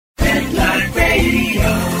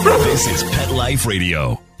This is Pet Life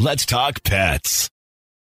Radio. Let's talk pets.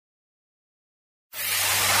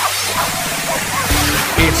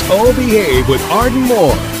 It's Oh Behave with Arden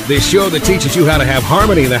Moore, the show that teaches you how to have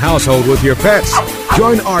harmony in the household with your pets.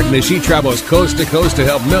 Join Arden as she travels coast to coast to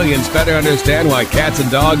help millions better understand why cats and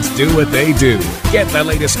dogs do what they do. Get the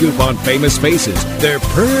latest scoop on famous faces, their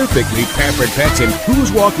perfectly pampered pets, and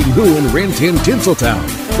who's walking who in Rin Tin Tinseltown.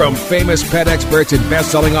 From famous pet experts and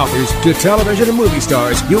best-selling authors to television and movie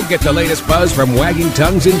stars, you'll get the latest buzz from wagging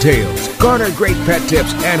tongues and tails, garner great pet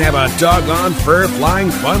tips, and have a doggone fur-flying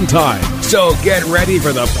fun time. So get ready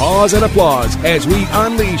for the pause and applause as we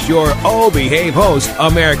unleash your Oh Behave host,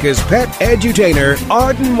 America's pet edutainer,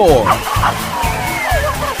 Arden Moore.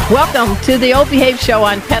 Welcome to the Oh Behave show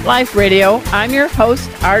on Pet Life Radio. I'm your host,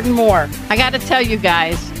 Arden Moore. I got to tell you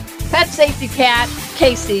guys, Pet Safety Cat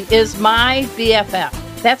Casey is my BFF.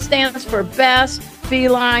 That stands for Best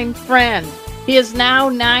Feline Friend. He is now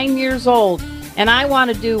 9 years old, and I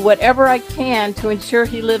want to do whatever I can to ensure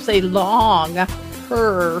he lives a long,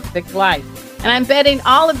 perfect life. And I'm betting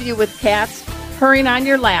all of you with cats purring on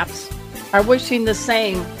your laps are wishing the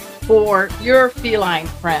same for your feline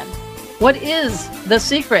friend. What is the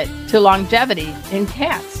secret to longevity in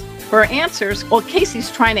cats? For answers, well,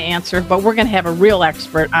 Casey's trying to answer, but we're going to have a real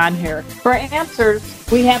expert on here. For answers,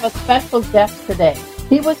 we have a special guest today.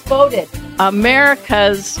 He was voted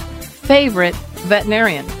America's favorite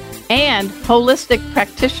veterinarian and holistic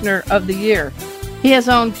practitioner of the year. He has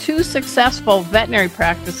owned 2 successful veterinary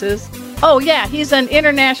practices. Oh yeah, he's an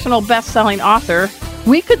international best-selling author.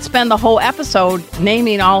 We could spend the whole episode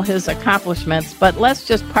naming all his accomplishments, but let's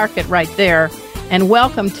just park it right there and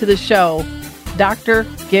welcome to the show, Dr.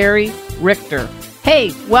 Gary Richter.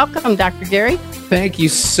 Hey, welcome, Dr. Gary. Thank you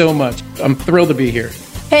so much. I'm thrilled to be here.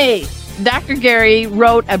 Hey, Dr. Gary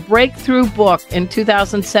wrote a breakthrough book in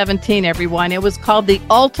 2017, everyone. It was called The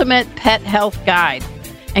Ultimate Pet Health Guide.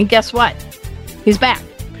 And guess what? He's back.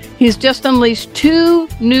 He's just unleashed 2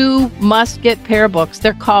 new must-get pair books.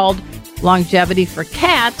 They're called Longevity for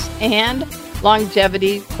Cats and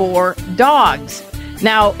Longevity for Dogs.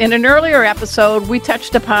 Now, in an earlier episode, we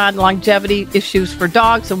touched upon longevity issues for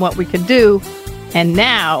dogs and what we could do. And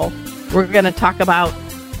now we're going to talk about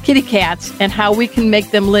kitty cats and how we can make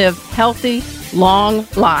them live healthy, long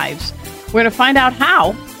lives. We're going to find out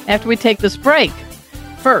how after we take this break.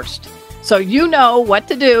 First, so you know what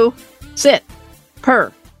to do, sit,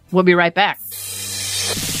 purr. We'll be right back.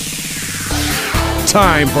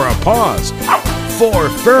 Time for a pause. 4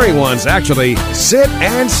 furry ones, actually. Sit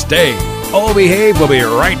and stay. Oh Behave will be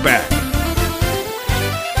right back.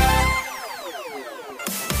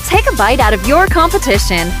 Take a bite out of your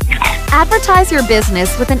competition. Advertise your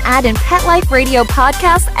business with an ad in Pet Life Radio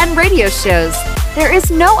podcasts and radio shows. There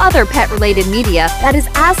is no other pet-related media that is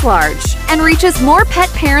as large and reaches more pet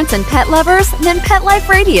parents and pet lovers than Pet Life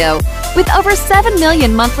Radio. With over 7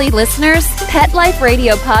 million monthly listeners, Pet Life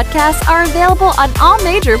Radio podcasts are available on all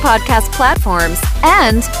major podcast platforms.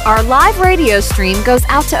 And our live radio stream goes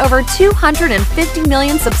out to over 250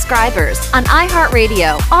 million subscribers on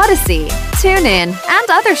iHeartRadio, Odyssey, TuneIn, and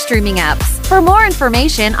other streaming apps. For more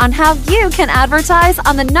information on how you can advertise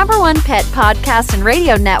on the #1 pet podcast and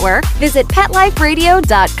radio network, visit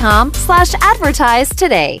PetLifeRadio.com/advertise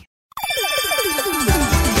today.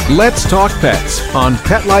 Let's talk pets on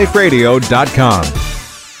PetLifeRadio.com.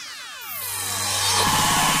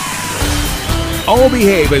 Oh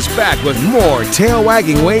Behave is back with more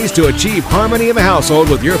tail-wagging ways to achieve harmony in the household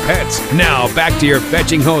with your pets. Now back to your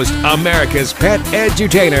fetching host, America's pet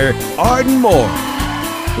edutainer, Arden Moore.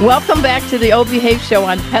 Welcome back to the Oh Behave show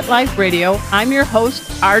on Pet Life Radio. I'm your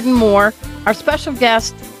host, Arden Moore. Our special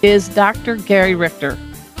guest is Dr. Gary Richter.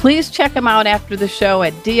 Please check him out after the show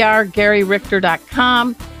at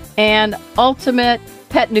drgaryrichter.com and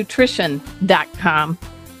ultimatepetnutrition.com.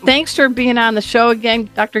 Thanks for being on the show again,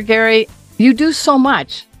 Dr. Gary. You do so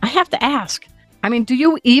much. I have to ask, I mean, do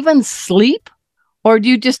you even sleep or do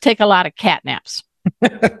you just take a lot of cat naps?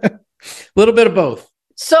 A little bit of both.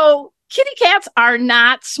 So kitty cats are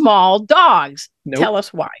not small dogs. Nope. Tell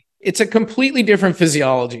us why. It's a completely different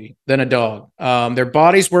physiology than a dog. Their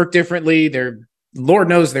bodies work differently. Lord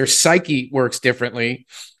knows their psyche works differently.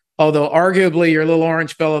 Although arguably your little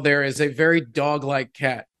orange fellow there is a very dog-like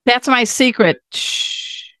cat. That's my secret. Shh.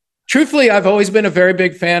 Truthfully, I've always been a very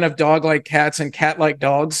big fan of dog-like cats and cat-like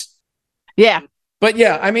dogs. Yeah. But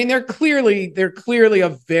yeah, I mean, they're clearly a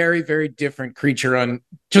very, very different creature on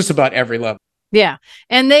just about every level. Yeah.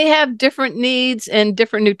 And they have different needs and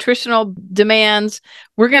different nutritional demands.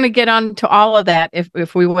 We're going to get on to all of that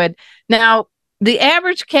if we would. Now, the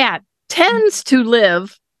average cat tends to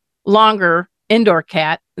live longer, indoor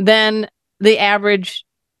cat, than the average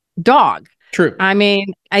dog. True. I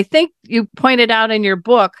mean, I think you pointed out in your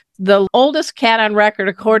book, the oldest cat on record,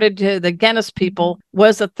 according to the Guinness people,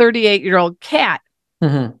 was a 38-year-old cat.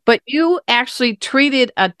 Mm-hmm. But you actually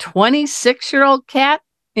treated a 26-year-old cat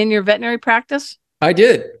in your veterinary practice? I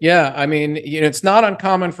did. Yeah. I mean, it's not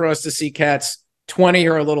uncommon for us to see cats 20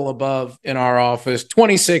 or a little above in our office.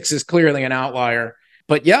 26 is clearly an outlier.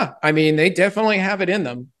 But yeah, I mean, they definitely have it in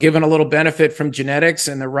them. Given a little benefit from genetics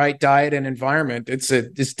and the right diet and environment, it's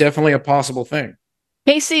definitely a possible thing.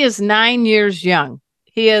 Casey is 9 years young.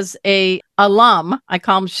 He is a alum, I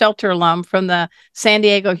call him shelter alum, from the San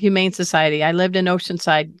Diego Humane Society. I lived in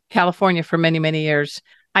Oceanside, California for many, many years.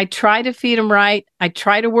 I try to feed him right. I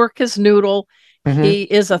try to work his noodle. Mm-hmm. He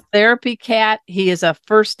is a therapy cat. He is a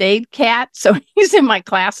first aid cat. So he's in my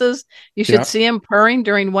classes. You should see him purring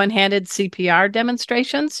during one-handed CPR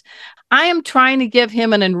demonstrations. I am trying to give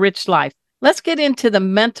him an enriched life. Let's get into the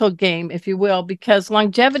mental game, if you will, because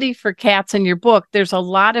longevity for cats in your book, there's a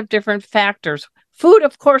lot of different factors. Food,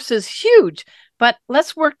 of course, is huge, but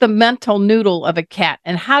let's work the mental noodle of a cat.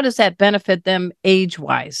 And how does that benefit them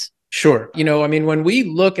age-wise? Sure. I mean, when we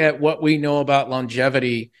look at what we know about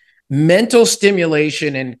longevity, mental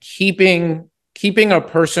stimulation and keeping a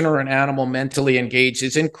person or an animal mentally engaged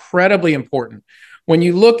is incredibly important. When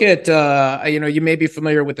you look at, you may be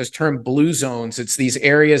familiar with this term blue zones. It's these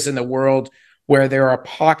areas in the world where there are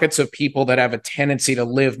pockets of people that have a tendency to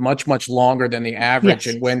live much, much longer than the average.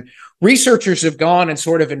 Yes. And when researchers have gone and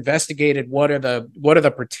sort of investigated what are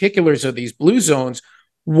the particulars of these blue zones,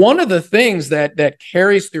 one of the things that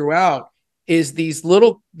carries throughout is these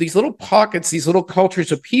little pockets, these little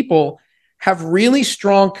cultures of people have really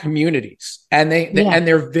strong communities, and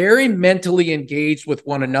they're very mentally engaged with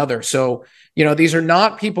one another. So, these are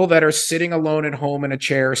not people that are sitting alone at home in a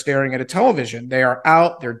chair staring at a television. They are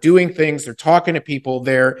out, they're doing things, they're talking to people,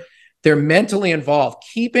 they're mentally involved.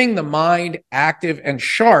 Keeping the mind active and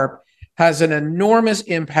sharp has an enormous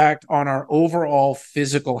impact on our overall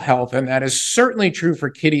physical health. And that is certainly true for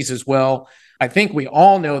kitties as well. I think we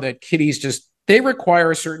all know that kitties they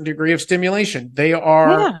require a certain degree of stimulation. They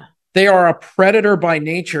are a predator by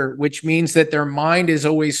nature, which means that their mind is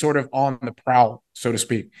always sort of on the prowl, so to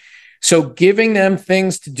speak. So giving them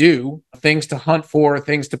things to do, things to hunt for,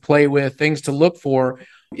 things to play with, things to look for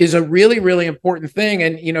is a really, really important thing.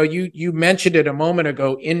 And, you mentioned it a moment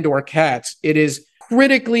ago, indoor cats. It is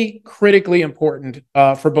critically important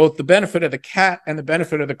for both the benefit of the cat and the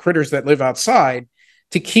benefit of the critters that live outside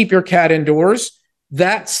to keep your cat indoors.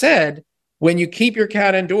 That said, when you keep your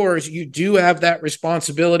cat indoors, you do have that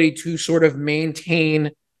responsibility to sort of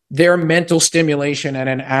maintain their mental stimulation and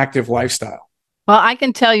an active lifestyle. Well, I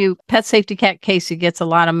can tell you, pet safety cat Casey gets a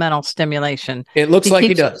lot of mental stimulation. It looks like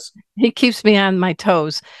he does. He keeps me on my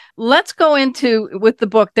toes. Let's go with the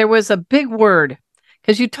book. There was a big word,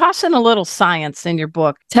 because you toss in a little science in your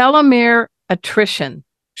book, telomere attrition.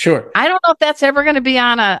 Sure. I don't know if that's ever going to be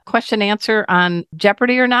on a question answer on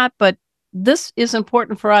Jeopardy or not, but this is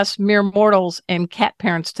important for us mere mortals and cat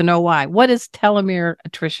parents to know why. What is telomere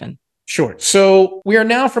attrition? Sure. So we are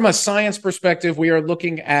now, from a science perspective, we are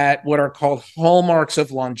looking at what are called hallmarks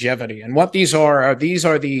of longevity. And what these are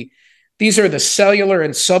the cellular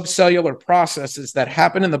and subcellular processes that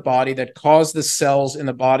happen in the body that cause the cells in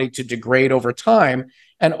the body to degrade over time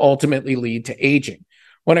and ultimately lead to aging.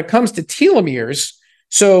 When it comes to telomeres,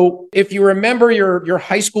 so if you remember your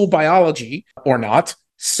high school biology or not,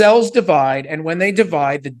 cells divide, and when they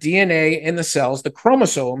divide, the DNA in the cells, the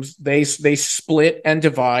chromosomes, they split and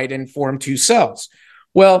divide and form two cells.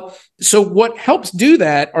 Well, so what helps do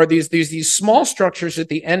that are these small structures at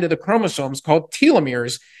the end of the chromosomes called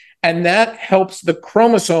telomeres, and that helps the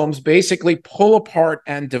chromosomes basically pull apart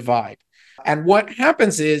and divide. And what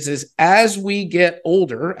happens is as we get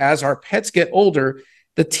older, as our pets get older,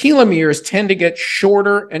 the telomeres tend to get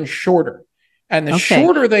shorter and shorter. And the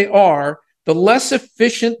shorter they are, the less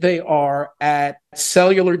efficient they are at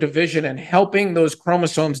cellular division and helping those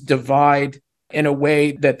chromosomes divide in a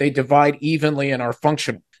way that they divide evenly and are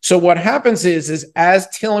functional. So what happens is as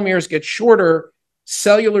telomeres get shorter,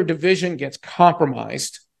 cellular division gets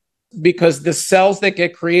compromised because the cells that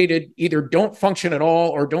get created either don't function at all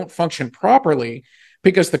or don't function properly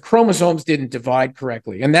because the chromosomes didn't divide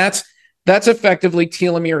correctly. And that's effectively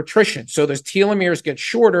telomere attrition. So those telomeres get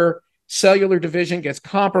shorter, cellular division gets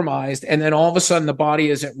compromised, and then all of a sudden the body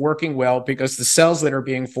isn't working well because the cells that are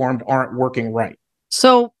being formed aren't working right.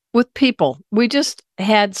 So with people, we just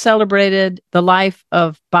had celebrated the life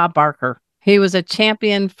of Bob Barker. He was a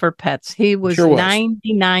champion for pets. He was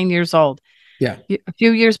 99 years old. Yeah. A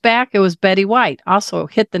few years back, it was Betty White, also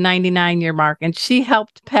hit the 99-year mark, and she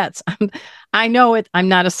helped pets. I know it. I'm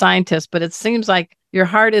not a scientist, but it seems like your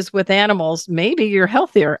heart is with animals. Maybe you're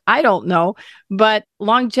healthier. I don't know. But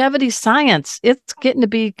longevity science, it's getting to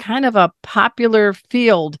be kind of a popular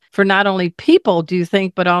field for not only people, do you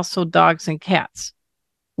think, but also dogs and cats?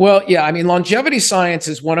 Well, yeah, I mean, longevity science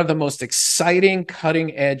is one of the most exciting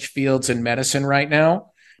cutting edge fields in medicine right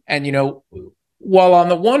now. And, while on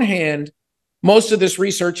the one hand, most of this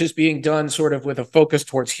research is being done sort of with a focus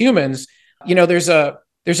towards humans, there's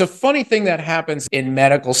a funny thing that happens in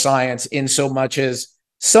medical science in so much as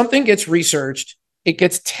something gets researched, it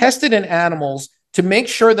gets tested in animals to make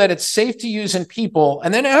sure that it's safe to use in people.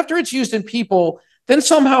 And then after it's used in people, then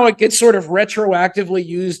somehow it gets sort of retroactively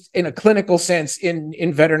used in a clinical sense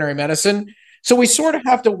in veterinary medicine. So we sort of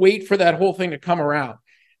have to wait for that whole thing to come around.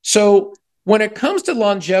 So when it comes to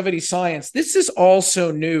longevity science, this is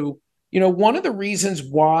also new. One of the reasons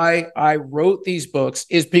why I wrote these books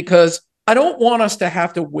is because I don't want us to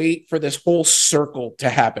have to wait for this whole circle to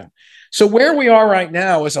happen. So where we are right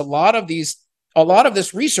now is a lot of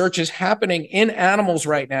this research is happening in animals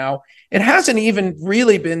right now. It hasn't even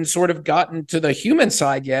really been sort of gotten to the human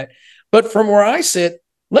side yet. But from where I sit,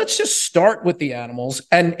 let's just start with the animals.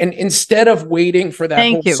 And instead of waiting for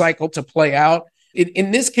that whole cycle to play out,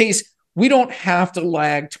 in this case, we don't have to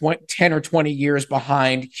lag 10 or 20 years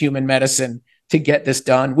behind human medicine to get this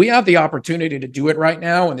done. We have the opportunity to do it right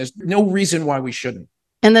now, and there's no reason why we shouldn't.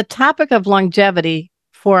 And the topic of longevity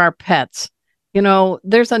for our pets,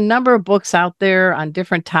 there's a number of books out there on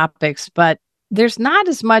different topics, but there's not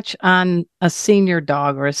as much on a senior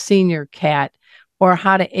dog or a senior cat or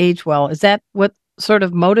how to age well. Is that what sort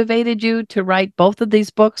of motivated you to write both of these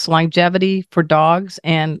books, Longevity for Dogs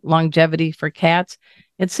and Longevity for Cats?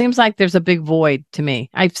 It seems like there's a big void to me.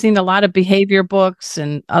 I've seen a lot of behavior books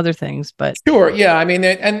and other things, but sure, yeah. I mean,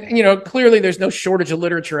 and clearly there's no shortage of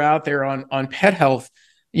literature out there on pet health.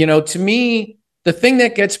 To me, the thing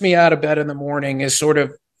that gets me out of bed in the morning is sort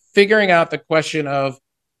of figuring out the question of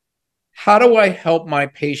how do I help my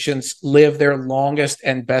patients live their longest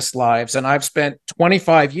and best lives? And I've spent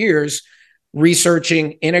 25 years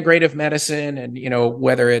researching integrative medicine, and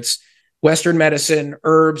whether it's Western medicine,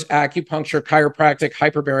 herbs, acupuncture, chiropractic,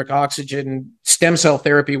 hyperbaric oxygen, stem cell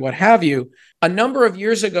therapy, what have you. A number of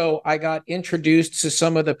years ago, I got introduced to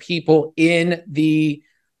some of the people in the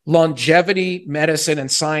longevity medicine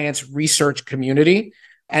and science research community.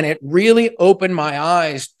 And it really opened my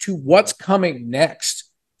eyes to what's coming next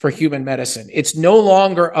for human medicine. It's no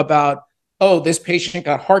longer about, oh, this patient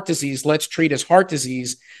got heart disease, let's treat his heart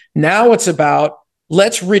disease. Now it's about,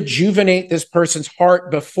 let's rejuvenate this person's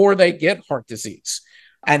heart before they get heart disease.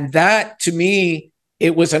 And that, to me,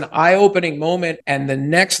 it was an eye-opening moment and the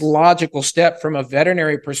next logical step from a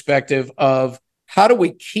veterinary perspective of how do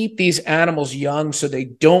we keep these animals young so they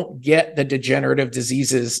don't get the degenerative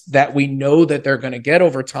diseases that we know that they're going to get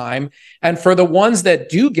over time? And for the ones that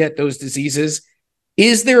do get those diseases,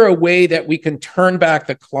 is there a way that we can turn back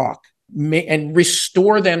the clock and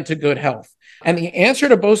restore them to good health? And the answer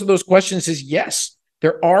to both of those questions is yes.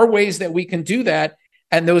 There are ways that we can do that,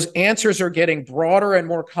 and those answers are getting broader and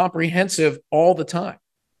more comprehensive all the time.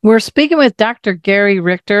 We're speaking with Dr. Gary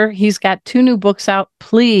Richter. He's got 2 new books out.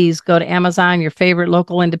 Please go to Amazon, your favorite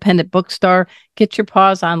local independent bookstore. Get your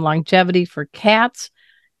paws on Longevity for Cats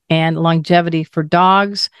and Longevity for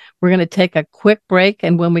Dogs. We're going to take a quick break,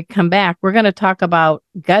 and when we come back, we're going to talk about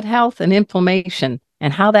gut health and inflammation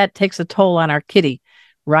and how that takes a toll on our kitty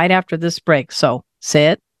right after this break. So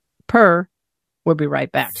sit, purr. We'll be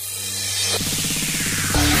right back.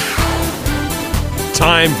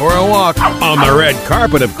 Time for a walk on the red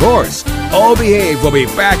carpet, of course. All Behave will be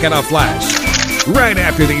back in a flash right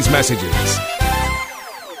after these messages.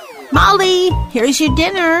 Molly, here's your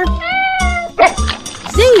dinner.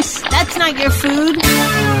 Zeus, that's not your food.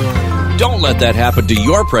 Don't let that happen to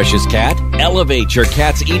your precious cat. Elevate your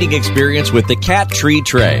cat's eating experience with the Cat Tree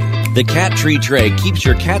Tray. The Cat Tree Tray keeps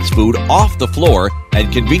your cat's food off the floor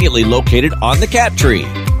and conveniently located on the cat tree.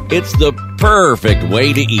 It's the perfect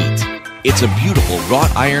way to eat. It's a beautiful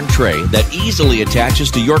wrought iron tray that easily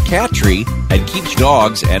attaches to your cat tree and keeps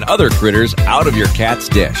dogs and other critters out of your cat's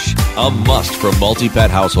dish. A must for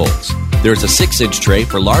multi-pet households. There's a 6-inch tray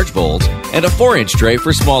for large bowls and a 4-inch tray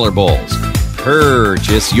for smaller bowls.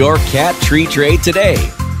 Purchase your Cat Tree Tray today.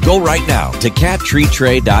 Go right now to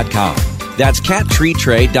cattreetray.com. That's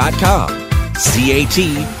cattreetray.com.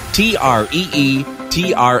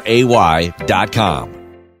 cattreetray.com.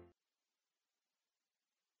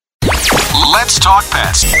 Let's talk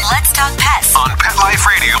pets. Let's talk pets On Pet Life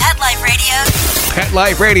Radio. Pet Life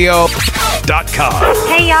Radio. PetLifeRadio.com.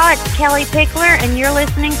 Hey y'all, it's Kelly Pickler, and you're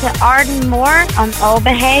listening to Arden Moore on All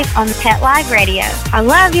Behave on Pet Life Radio. I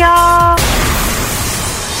love y'all.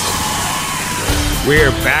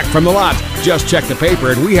 We're back from the lot. Just checked the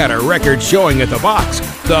paper and we had a record showing at the box.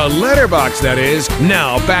 The letterbox, that is.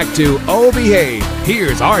 Now back to Oh Behave.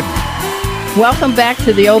 Here's Arden. Welcome back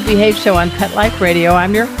to the Old Behave Show on Pet Life Radio.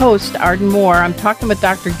 I'm your host, Arden Moore. I'm talking with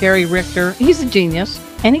Dr. Gary Richter. He's a genius,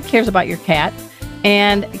 and he cares about your cat.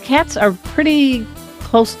 And cats are pretty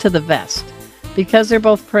close to the vest because they're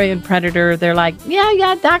both prey and predator. They're like,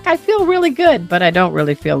 yeah, Doc, I feel really good, but I don't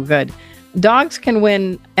really feel good. Dogs can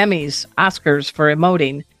win Emmys, Oscars for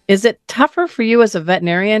emoting. Is it tougher for you as a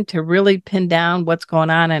veterinarian to really pin down what's going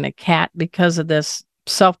on in a cat because of this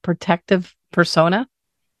self-protective persona?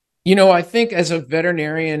 You know, I think as a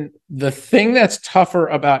veterinarian, the thing that's tougher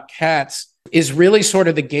about cats is really sort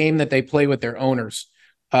of the game that they play with their owners.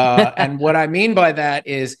 And what I mean by that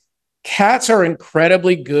is cats are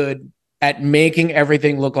incredibly good at making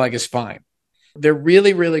everything look like it's fine. They're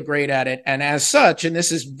really, really great at it. And as such, and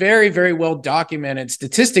this is very, very well documented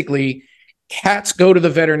statistically, cats go to the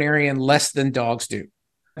veterinarian less than dogs do.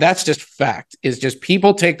 That's just fact. Is just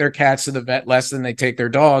people take their cats to the vet less than they take their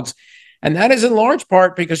dogs. And that is in large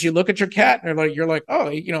part because you look at your cat and you're like, oh,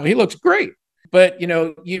 you know, he looks great. But, you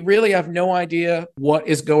know, you really have no idea what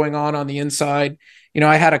is going on the inside. You know,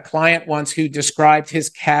 I had a client once who described his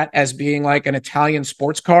cat as being like an Italian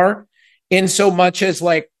sports car in so much as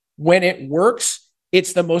like when it works,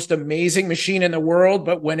 it's the most amazing machine in the world.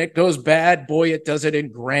 But when it goes bad, boy, it does it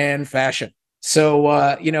in grand fashion.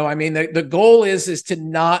 So, you know, I mean, the goal is to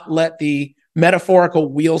not let the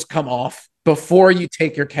metaphorical wheels come off before you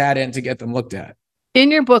take your cat in to get them looked at.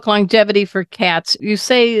 In your book, Longevity for Cats, you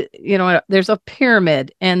say, you know, there's a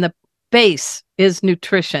pyramid and the base is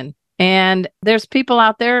nutrition. And there's people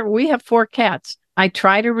out there, we have 4 cats. I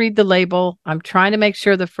try to read the label. I'm trying to make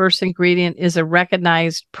sure the first ingredient is a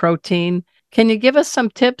recognized protein. Can you give us some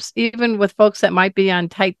tips, even with folks that might be on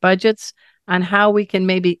tight budgets, on how we can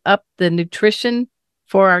maybe up the nutrition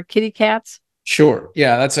for our kitty cats? Sure.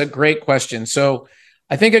 Yeah, that's a great question. So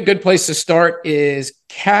I think a good place to start is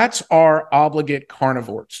cats are obligate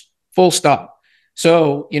carnivores, full stop.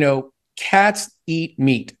 So, you know, cats eat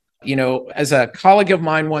meat. You know, as a colleague of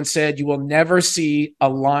mine once said, you will never see a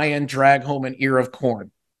lion drag home an ear of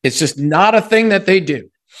corn. It's just not a thing that they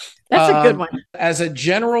do. That's a good one. As a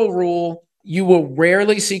general rule, you will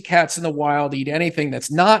rarely see cats in the wild eat anything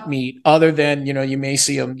that's not meat other than, you know, you may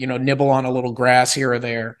see them, you know, nibble on a little grass here or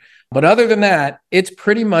there. But other than that, it's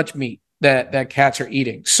pretty much meat that cats are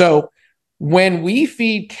eating. So when we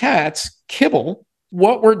feed cats kibble,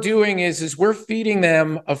 what we're doing is we're feeding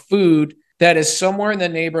them a food that is somewhere in the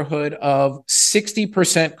neighborhood of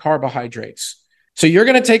 60% carbohydrates. So you're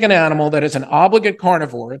going to take an animal that is an obligate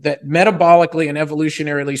carnivore that metabolically and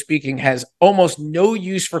evolutionarily speaking has almost no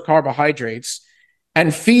use for carbohydrates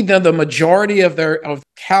and feed them the majority of their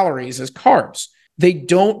calories as carbs. They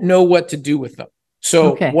don't know what to do with them.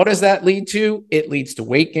 So What does that lead to? It leads to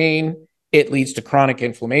weight gain. It leads to chronic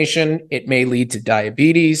inflammation. It may lead to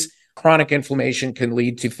diabetes. Chronic inflammation can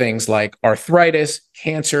lead to things like arthritis,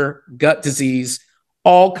 cancer, gut disease,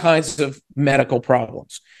 all kinds of medical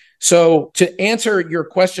problems. So to answer your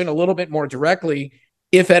question a little bit more directly,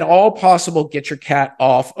 if at all possible, get your cat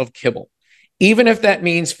off of kibble. Even if that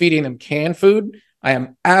means feeding them canned food, I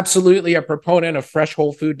am absolutely a proponent of fresh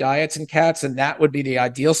whole food diets in cats, and that would be the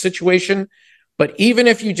ideal situation. But even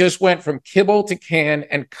if you just went from kibble to can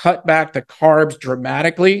and cut back the carbs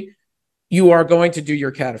dramatically, you are going to do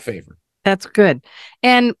your cat a favor. That's good.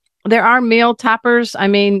 And there are meal toppers. I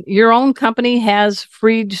mean, your own company has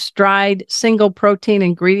freeze-dried single protein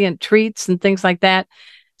ingredient treats and things like that.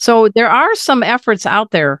 So there are some efforts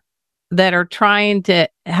out there that are trying to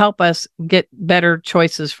help us get better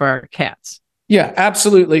choices for our cats. Yeah,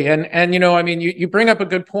 absolutely. And you know, I mean, you bring up a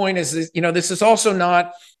good point is, you know, this is also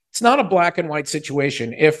it's not a black and white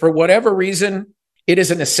situation. If for whatever reason it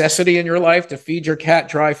is a necessity in your life to feed your cat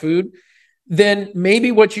dry food, then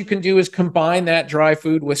maybe what you can do is combine that dry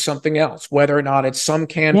food with something else, whether or not it's some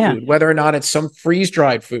canned food, whether or not it's some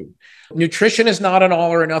freeze-dried food. Nutrition is not an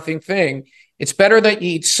all or nothing thing. It's better that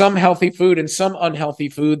you eat some healthy food and some unhealthy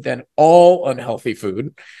food than all unhealthy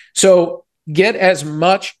food. So get as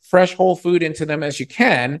much fresh whole food into them as you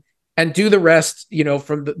can and do the rest, you know,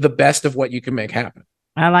 from the best of what you can make happen.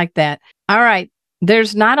 I like that. All right.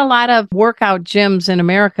 There's not a lot of workout gyms in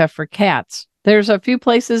America for cats. There's a few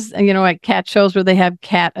places, you know, at cat shows where they have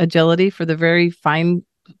cat agility for the very fine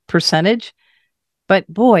percentage. But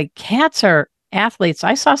boy, cats are athletes.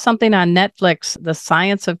 I saw something on Netflix, The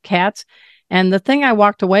Science of Cats. And the thing I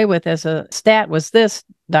walked away with as a stat was this,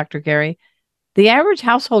 Dr. Gary. The average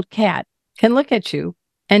household cat can look at you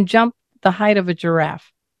and jump the height of a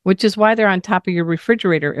giraffe, which is why they're on top of your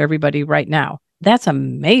refrigerator, everybody, right now. That's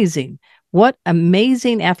amazing. what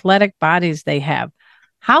amazing athletic bodies they have.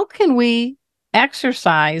 How can we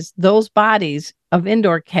exercise those bodies of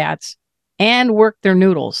indoor cats and work their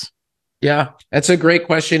noodles? Yeah, that's a great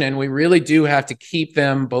question. And we really do have to keep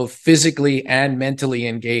them both physically and mentally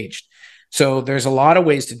engaged. So there's a lot of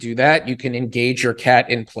ways to do that. You can engage your cat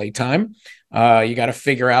in playtime. You got to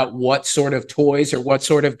figure out what sort of toys or what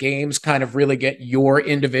sort of games kind of really get your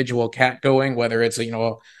individual cat going, whether it's,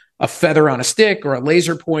 a feather on a stick or a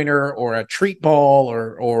laser pointer or a treat ball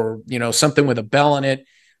or something with a bell in it.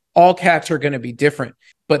 All cats are going to be different,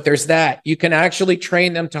 but there's that. You can actually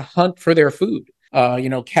train them to hunt for their food.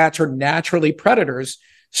 Cats are naturally predators.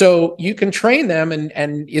 So you can train them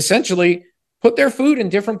and essentially put their food in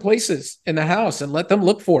different places in the house and let them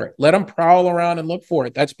look for it. Let them prowl around and look for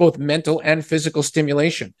it. That's both mental and physical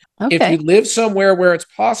stimulation. Okay. If you live somewhere where it's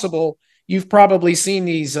possible, you've probably seen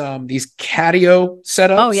these catio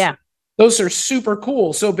setups. Oh, yeah. Those are super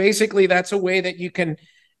cool. So basically that's a way that you can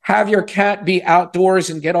have your cat be outdoors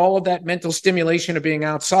and get all of that mental stimulation of being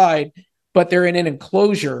outside, but they're in an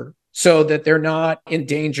enclosure so that they're not in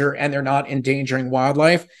danger and they're not endangering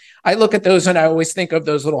wildlife. I look at those and I always think of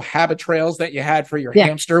those little habit trails that you had for your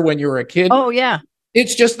hamster when you were a kid. Oh, yeah.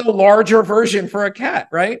 It's just the larger version for a cat,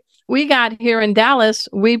 right? We got here in Dallas,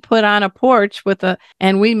 we put on a porch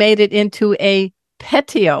and we made it into a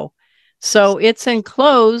patio. So it's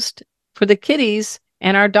enclosed for the kitties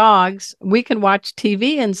and our dogs. We can watch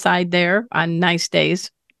TV inside there on nice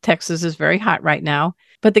days. Texas is very hot right now.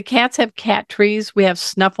 But the cats have cat trees. We have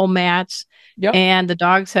snuffle mats. Yep. And the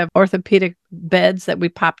dogs have orthopedic beds that we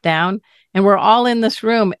pop down. And we're all in this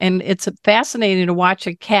room. And it's fascinating to watch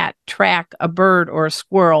a cat track a bird or a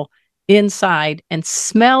squirrel inside and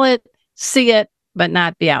smell it, see it, but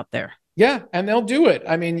not be out there. Yeah. And they'll do it.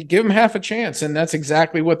 I mean, give them half a chance. And that's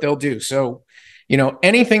exactly what they'll do. So,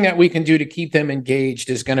 anything that we can do to keep them engaged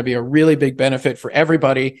is going to be a really big benefit for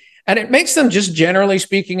everybody. And it makes them, just generally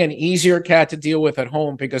speaking, an easier cat to deal with at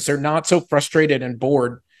home because they're not so frustrated and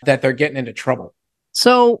bored that they're getting into trouble.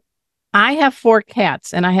 So I have 4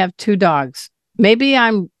 cats and I have 2 dogs. Maybe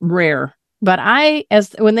I'm rare, but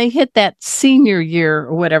when they hit that senior year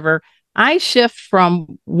or whatever, I shift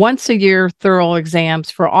from once a year thorough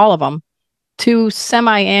exams for all of them to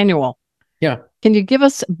semi-annual. Yeah. Can you give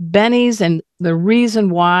us bennies and the reason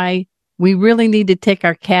why we really need to take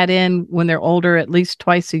our cat in when they're older at least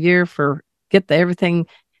twice a year get everything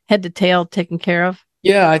head to tail taken care of?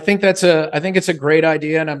 Yeah, I think it's a great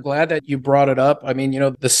idea. And I'm glad that you brought it up. I mean,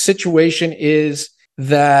 the situation is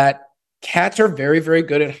that cats are very, very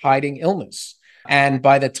good at hiding illness. And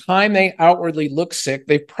by the time they outwardly look sick,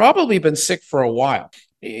 they've probably been sick for a while.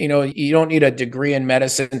 You don't need a degree in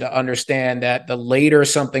medicine to understand that the later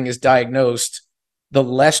something is diagnosed, the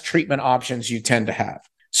less treatment options you tend to have.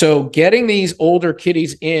 So getting these older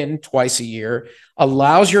kitties in twice a year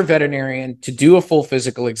allows your veterinarian to do a full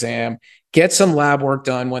physical exam, get some lab work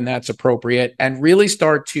done when that's appropriate, and really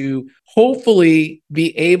start to hopefully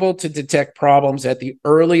be able to detect problems at the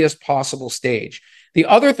earliest possible stage. The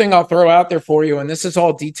other thing I'll throw out there for you, and this is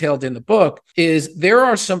all detailed in the book, is there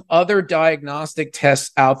are some other diagnostic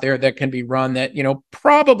tests out there that can be run that,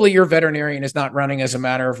 probably your veterinarian is not running as a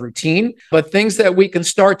matter of routine, but things that we can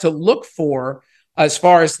start to look for as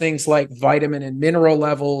far as things like vitamin and mineral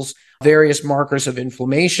levels, various markers of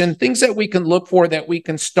inflammation, things that we can look for that we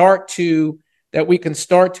can start to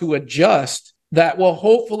adjust that will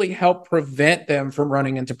hopefully help prevent them from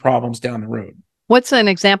running into problems down the road. What's an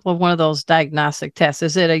example of one of those diagnostic tests?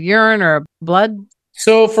 Is it a urine or a blood?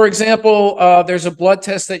 So, for example, there's a blood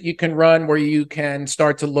test that you can run where you can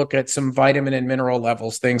start to look at some vitamin and mineral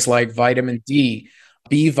levels, things like vitamin D,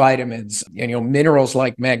 B vitamins, minerals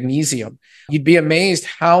like magnesium. You'd be amazed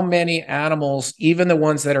how many animals, even the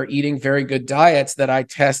ones that are eating very good diets that I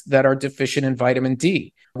test, that are deficient in vitamin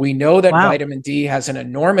D. We know that vitamin D has an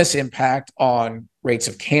enormous impact on rates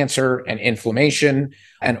of cancer and inflammation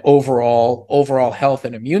and overall health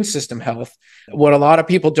and immune system health. What a lot of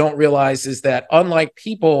people don't realize is that unlike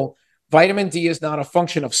people, vitamin D is not a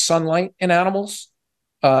function of sunlight in animals.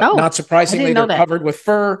 Not surprisingly, they're covered with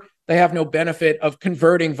fur. They have no benefit of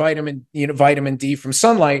converting vitamin D from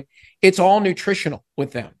sunlight. It's all nutritional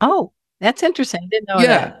with them. Oh, that's interesting. I didn't know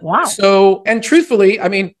that. Wow. So, and truthfully, I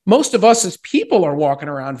mean, most of us as people are walking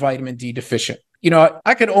around vitamin D deficient.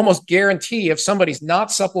 I could almost guarantee if somebody's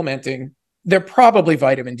not supplementing, they're probably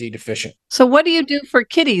vitamin D deficient. So what do you do for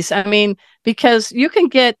kitties? I mean, because you can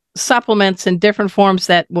get supplements in different forms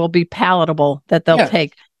that will be palatable that they'll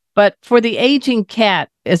take. But for the aging cat,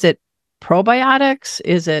 is it probiotics?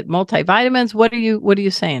 Is it multivitamins? What are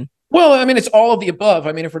you saying? Well, I mean, it's all of the above.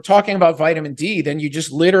 I mean, if we're talking about vitamin D, then you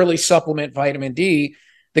just literally supplement vitamin D.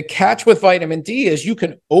 The catch with vitamin D is you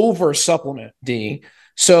can over supplement D.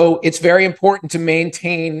 So it's very important to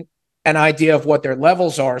maintain an idea of what their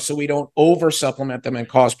levels are so we don't over supplement them and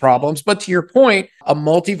cause problems. But to your point, a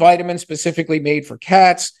multivitamin specifically made for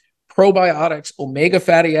cats, probiotics, omega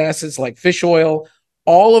fatty acids like fish oil,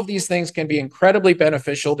 all of these things can be incredibly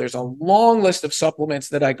beneficial. There's a long list of supplements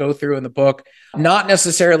that I go through in the book, not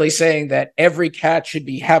necessarily saying that every cat should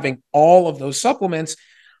be having all of those supplements,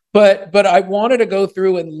 but I wanted to go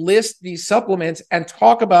through and list these supplements and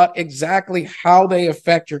talk about exactly how they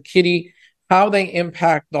affect your kitty, how they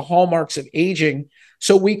impact the hallmarks of aging,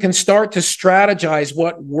 so we can start to strategize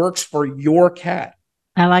what works for your cat.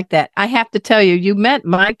 I like that. I have to tell you, you met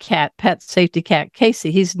my cat, pet safety cat,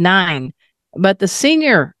 Casey. He's 9. But the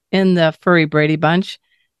senior in the furry Brady bunch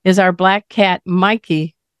is our black cat,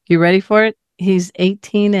 Mikey. You ready for it? He's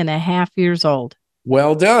 18 and a half years old.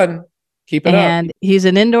 Well done. Keep it up. And he's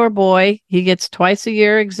an indoor boy. He gets twice a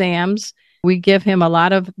year exams. We give him a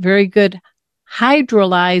lot of very good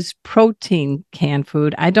hydrolyzed protein canned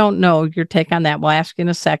food. I don't know your take on that. We'll ask you in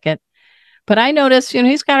a second. But I noticed,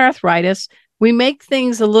 he's got arthritis. We make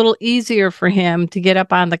things a little easier for him to get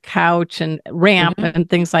up on the couch and ramp and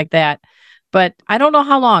things like that. But I don't know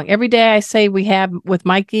how long. Every day I say we have with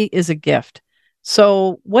Mikey is a gift.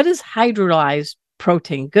 So what is hydrolyzed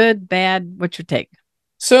protein? Good, bad? What's your take?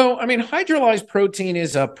 So, hydrolyzed protein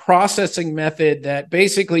is a processing method that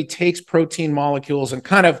basically takes protein molecules and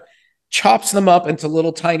kind of chops them up into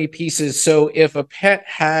little tiny pieces. So if a pet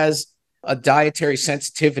has a dietary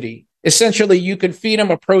sensitivity, essentially you could feed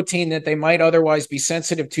them a protein that they might otherwise be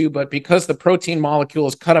sensitive to, but because the protein molecule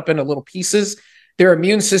is cut up into little pieces, their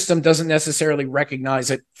immune system doesn't necessarily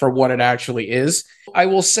recognize it for what it actually is. I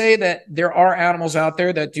will say that there are animals out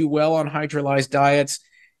there that do well on hydrolyzed diets.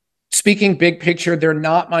 Speaking big picture, they're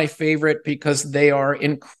not my favorite because they are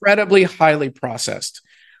incredibly highly processed.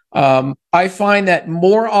 I find that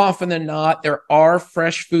more often than not, there are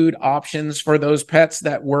fresh food options for those pets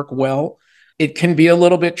that work well. It can be a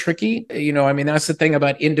little bit tricky. That's the thing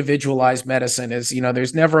about individualized medicine is,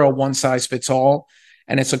 there's never a one size fits all.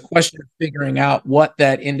 And it's a question of figuring out what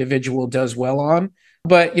that individual does well on.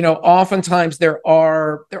 But, oftentimes there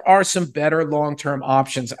are some better long-term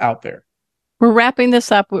options out there. We're wrapping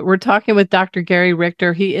this up. We're talking with Dr. Gary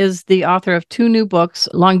Richter. He is the author of 2 new books,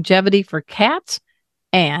 Longevity for Cats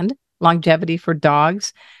and Longevity for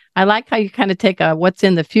Dogs. I like how you kind of take a what's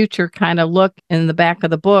in the future kind of look in the back of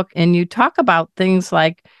the book. And you talk about things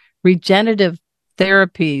like regenerative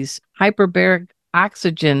therapies, hyperbaric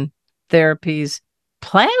oxygen therapies,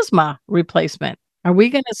 plasma replacement. Are we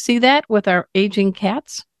going to see that with our aging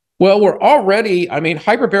cats? Well, we're already,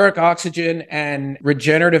 hyperbaric oxygen and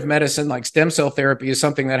regenerative medicine like stem cell therapy is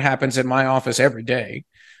something that happens in my office every day.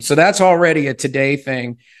 So that's already a today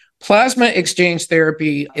thing. Plasma exchange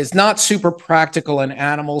therapy is not super practical in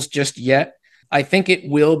animals just yet. I think it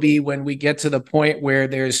will be when we get to the point where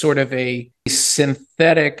there's sort of a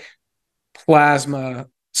synthetic plasma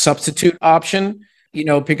substitute option,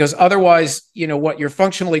 because otherwise, what you're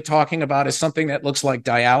functionally talking about is something that looks like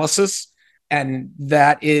dialysis. And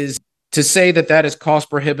that is, to say that is cost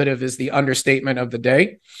prohibitive is the understatement of the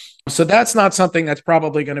day. So that's not something that's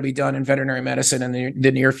probably going to be done in veterinary medicine in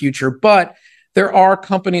the near future. But there are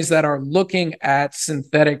companies that are looking at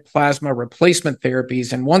synthetic plasma replacement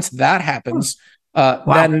therapies. And once that happens,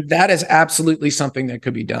 then that is absolutely something that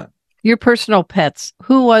could be done. Your personal pets,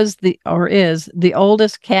 who was is the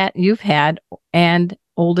oldest cat you've had and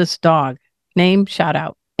oldest dog? Name, shout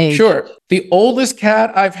out, age. Sure. The oldest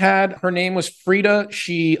cat I've had, her name was Frida.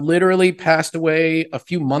 She literally passed away a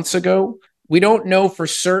few months ago. We don't know for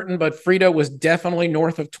certain, but Frida was definitely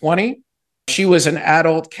north of 20. She was an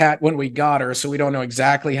adult cat when we got her, so we don't know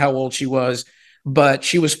exactly how old she was, but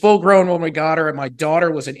she was full grown when we got her, and my daughter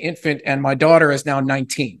was an infant, and my daughter is now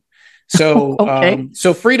 19. So, okay.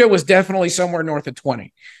 So Frida was definitely somewhere north of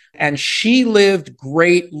 20, and she lived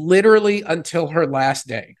great literally until her last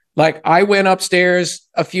day. Like, I went upstairs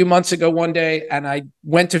a few months ago one day, and I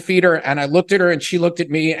went to feed her, and I looked at her, and she looked at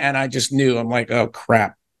me, and I just knew. I'm like, oh,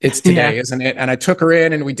 crap, it's today, isn't it? And I took her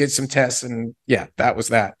in, and we did some tests, and yeah, that was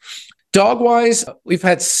that. Dog-wise, we've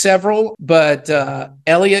had several, but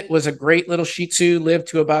Elliot was a great little Shih Tzu, lived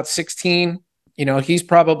to about 16. He's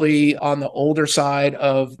probably on the older side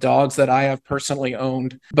of dogs that I have personally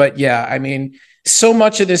owned. But yeah, so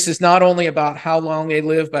much of this is not only about how long they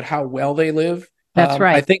live, but how well they live. That's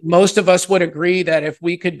right. I think most of us would agree that if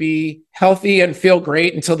we could be healthy and feel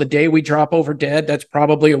great until the day we drop over dead, that's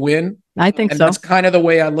probably a win. I think so. And that's kind of the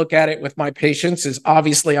way I look at it with my patients is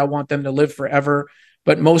obviously I want them to live forever,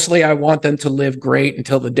 but mostly I want them to live great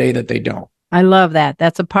until the day that they don't. I love that.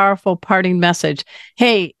 That's a powerful parting message.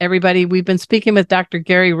 Hey, everybody, we've been speaking with Dr.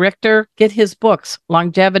 Gary Richter. Get his books,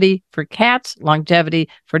 Longevity for Cats, Longevity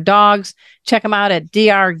for Dogs. Check him out at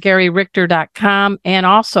drgaryrichter.com. And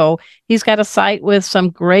also, he's got a site with some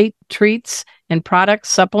great treats and products,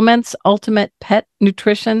 supplements,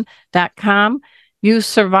 ultimatepetnutrition.com. You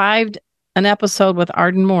survived an episode with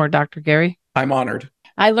Arden Moore, Dr. Gary. I'm honored.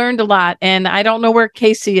 I learned a lot, and I don't know where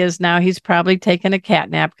Casey is now. He's probably taking a cat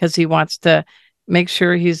nap because he wants to make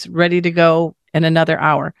sure he's ready to go in another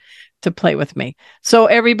hour to play with me. So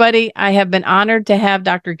everybody, I have been honored to have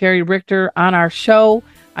Dr. Gary Richter on our show.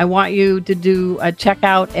 I want you to do a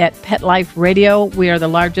checkout at Pet Life Radio. We are the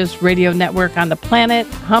largest radio network on the planet.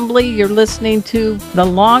 Humbly, you're listening to the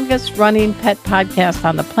longest running pet podcast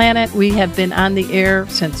on the planet. We have been on the air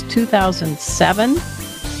since 2007.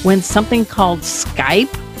 When something called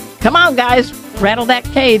Skype, come on guys, rattle that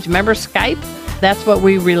cage. Remember Skype? That's what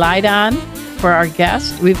we relied on for our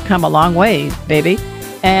guests. We've come a long way, baby.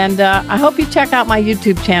 And I hope you check out my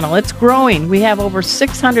YouTube channel. It's growing. We have over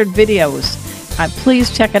 600 videos. Please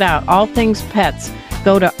check it out. All things pets.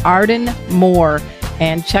 Go to Arden Moore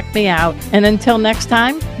and check me out. And until next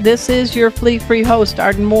time, this is your flea-free host,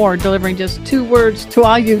 Arden Moore, delivering just 2 words to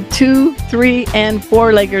all you 2, 3, and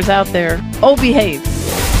 4-leggers out there. Oh, behave.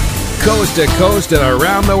 Coast to coast and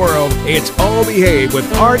around the world, it's Oh Behave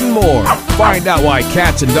with Arden Moore. Find out why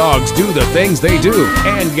cats and dogs do the things they do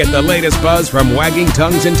and get the latest buzz from wagging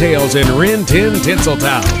tongues and tails in Rin Tin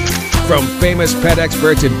Tinseltown. From famous pet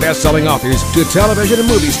experts and best-selling authors to television and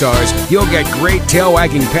movie stars, you'll get great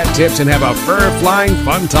tail-wagging pet tips and have a fur-flying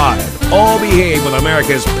fun time. All Behave with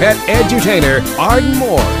America's pet edutainer, Arden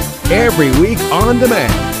Moore. Every week on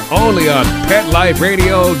demand, only on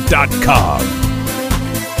PetLifeRadio.com.